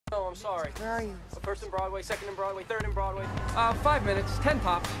I'm sorry. Where are you? First in Broadway, second in Broadway, third in Broadway. 5 minutes, 10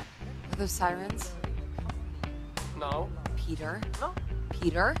 pops. Are those sirens? No. Peter? No.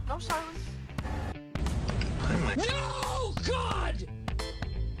 Peter? No sirens. No, God!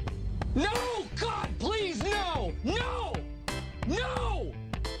 No, God, please, no! No! No!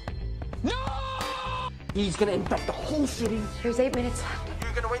 No! He's gonna infect the whole city. There's 8 minutes left.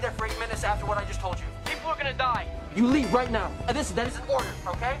 You're gonna wait there for 8 minutes after what I just told you. People are gonna die. You leave right now. And that is an order,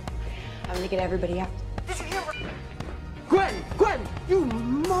 okay? I'm gonna get everybody out. Did you hear? Gwen, you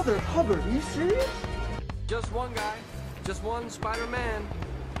mother Hubbard, are you serious? Just one guy, just one Spider-Man.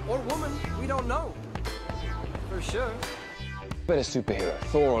 Or woman, we don't know. For sure. Better superhero,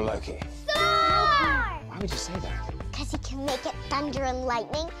 Thor or Loki? Thor! Why would you say that? Because he can make it thunder and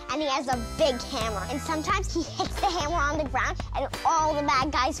lightning, and he has a big hammer. And sometimes he hits the hammer on the ground, and all the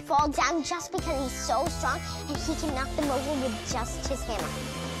bad guys fall down just because he's so strong, and he can knock them over with just his hammer.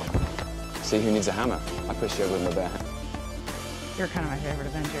 See who needs a hammer? I push you over with my bare hand. You're kind of my favorite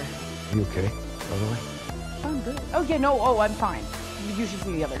Avenger. You okay, by the way? I'm good. Oh, yeah, no, I'm fine. You should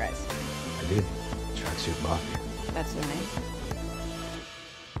see the other guys. I did. Tracksuit Mafia. That's their name.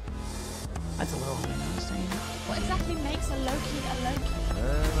 That's a little on the nose, don't you know? What exactly makes a Loki?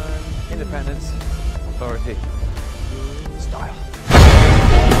 Independence, authority, style.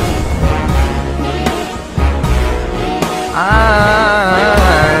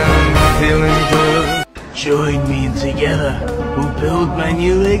 I'm feeling good. Join me together. We'll build my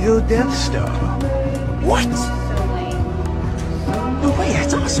new Lego Death Star. What? No way,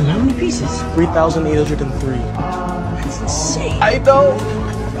 that's awesome. How many pieces? 3,803. That's insane. I know.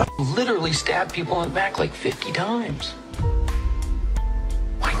 I literally stabbed people in the back like 50 times.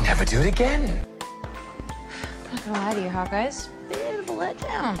 Why never do it again? I'm not gonna lie to you, Hawkeyes. Bit of a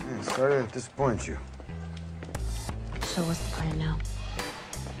letdown. Sorry to disappoint you. So what's the plan now?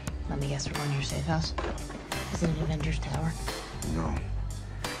 Let me guess, we're going to your safe house? Is it an Avengers Tower? No.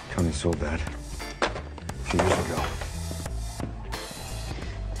 Tony sold that a few years ago.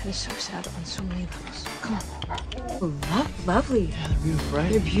 That is so sad on so many levels. Come on. Oh, lovely. Yeah, they're beautiful,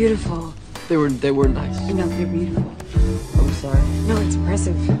 right? They're beautiful. They were nice. No, they're beautiful. I'm sorry. No, it's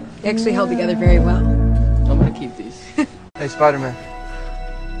impressive. They actually held together very well. I'm gonna keep these. Hey, Spider-Man.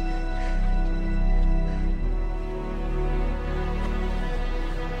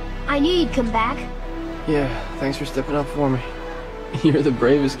 I knew you'd come back. Yeah, thanks for stepping up for me. You're the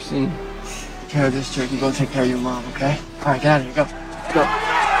bravest I've seen. Take care of this jerk. You go take care of your mom, okay? All right, get out of here. Go. Go.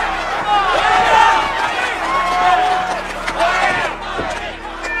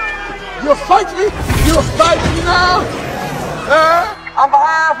 You'll fight me? You'll fight me now? On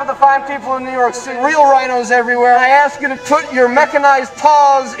behalf of the fine people in New York City, real rhinos everywhere, I ask you to put your mechanized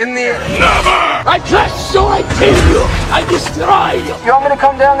paws in the air. Never! I crush so I kill you! I destroy you! You want me to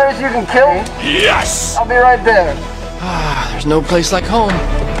come down there so you can kill me? Yes! I'll be right there. There's no place like home.